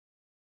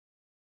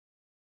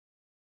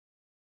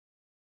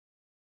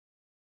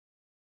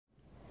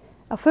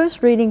Our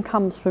first reading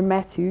comes from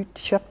Matthew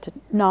chapter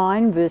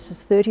 9, verses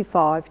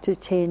 35 to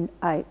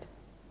 10:8.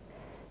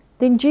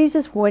 Then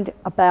Jesus went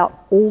about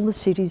all the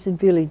cities and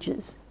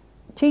villages,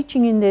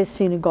 teaching in their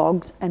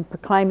synagogues and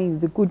proclaiming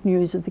the good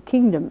news of the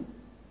kingdom,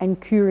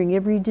 and curing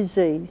every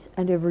disease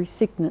and every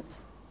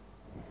sickness.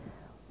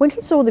 When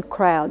he saw the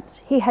crowds,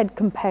 he had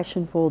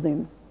compassion for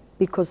them,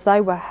 because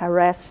they were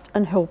harassed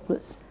and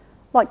helpless,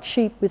 like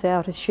sheep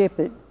without a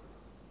shepherd.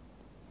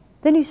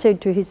 Then he said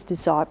to his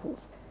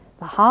disciples,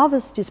 "The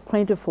harvest is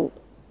plentiful,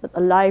 but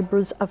the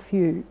labourers are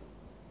few.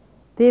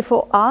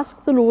 Therefore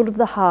ask the Lord of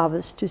the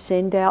harvest to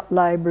send out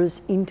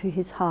labourers into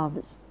his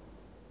harvest."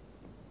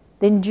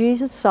 Then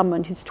Jesus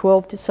summoned his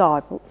 12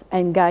 disciples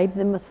and gave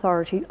them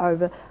authority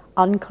over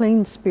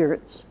unclean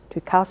spirits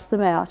to cast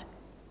them out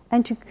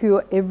and to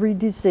cure every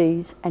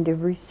disease and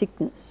every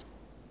sickness.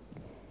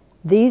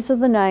 These are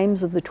the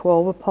names of the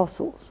 12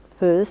 apostles.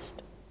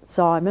 First,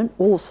 Simon,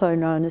 also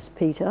known as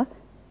Peter,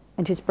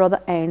 and his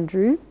brother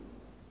Andrew,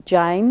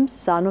 James,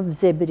 son of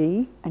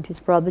Zebedee, and his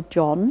brother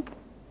John,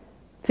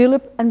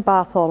 Philip and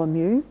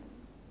Bartholomew,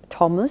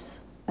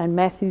 Thomas and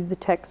Matthew the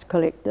tax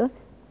collector,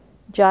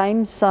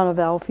 James, son of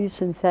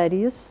Alphaeus and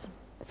Thaddeus,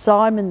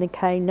 Simon the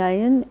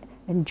Canaan,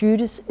 and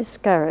Judas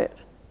Iscariot,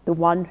 the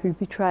one who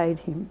betrayed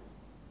him.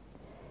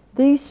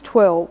 These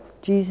 12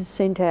 Jesus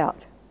sent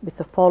out with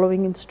the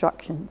following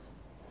instructions: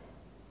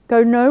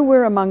 "Go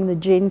nowhere among the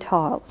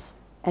Gentiles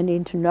and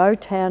into no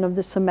town of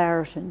the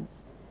Samaritans,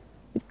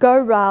 but go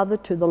rather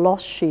to the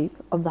lost sheep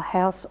of the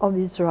house of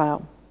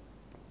Israel.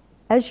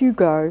 As you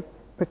go,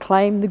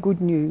 proclaim the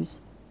good news.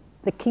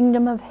 The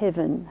kingdom of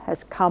heaven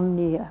has come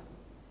near.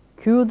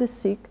 Cure the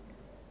sick,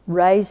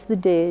 raise the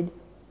dead,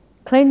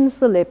 cleanse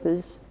the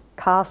lepers,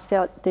 cast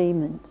out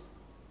demons.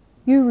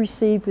 You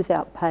receive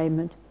without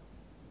payment,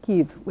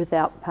 give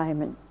without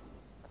payment."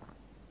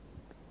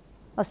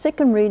 Our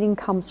second reading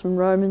comes from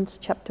Romans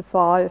chapter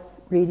 5,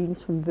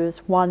 readings from verse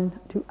 1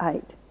 to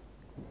 8.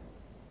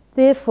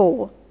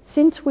 "Therefore,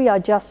 since we are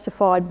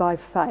justified by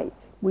faith,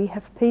 we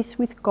have peace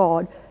with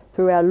God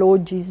through our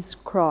Lord Jesus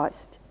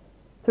Christ,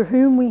 through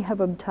whom we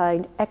have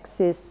obtained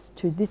access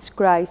to this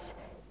grace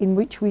in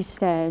which we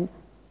stand,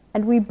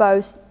 and we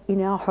boast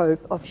in our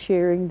hope of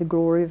sharing the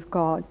glory of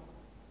God.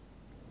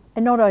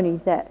 And not only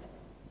that,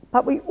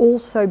 but we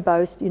also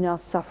boast in our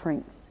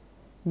sufferings,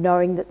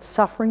 knowing that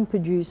suffering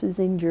produces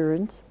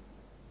endurance,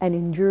 and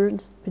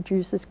endurance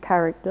produces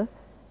character,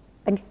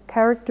 and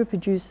character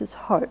produces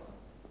hope.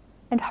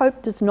 And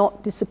hope does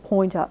not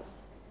disappoint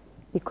us,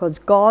 because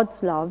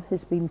God's love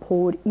has been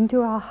poured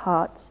into our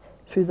hearts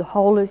through the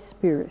Holy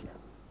Spirit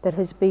that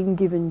has been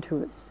given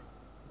to us.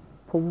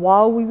 For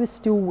while we were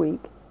still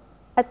weak,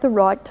 at the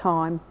right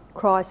time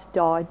Christ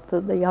died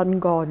for the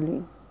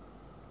ungodly.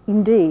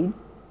 Indeed,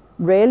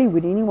 rarely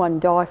would anyone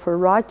die for a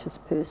righteous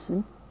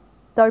person,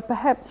 though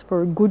perhaps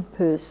for a good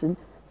person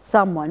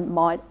someone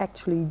might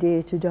actually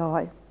dare to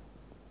die.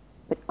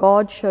 But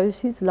God shows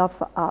his love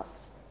for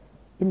us,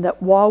 in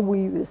that while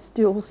we were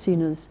still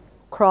sinners,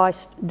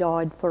 Christ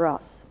died for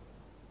us.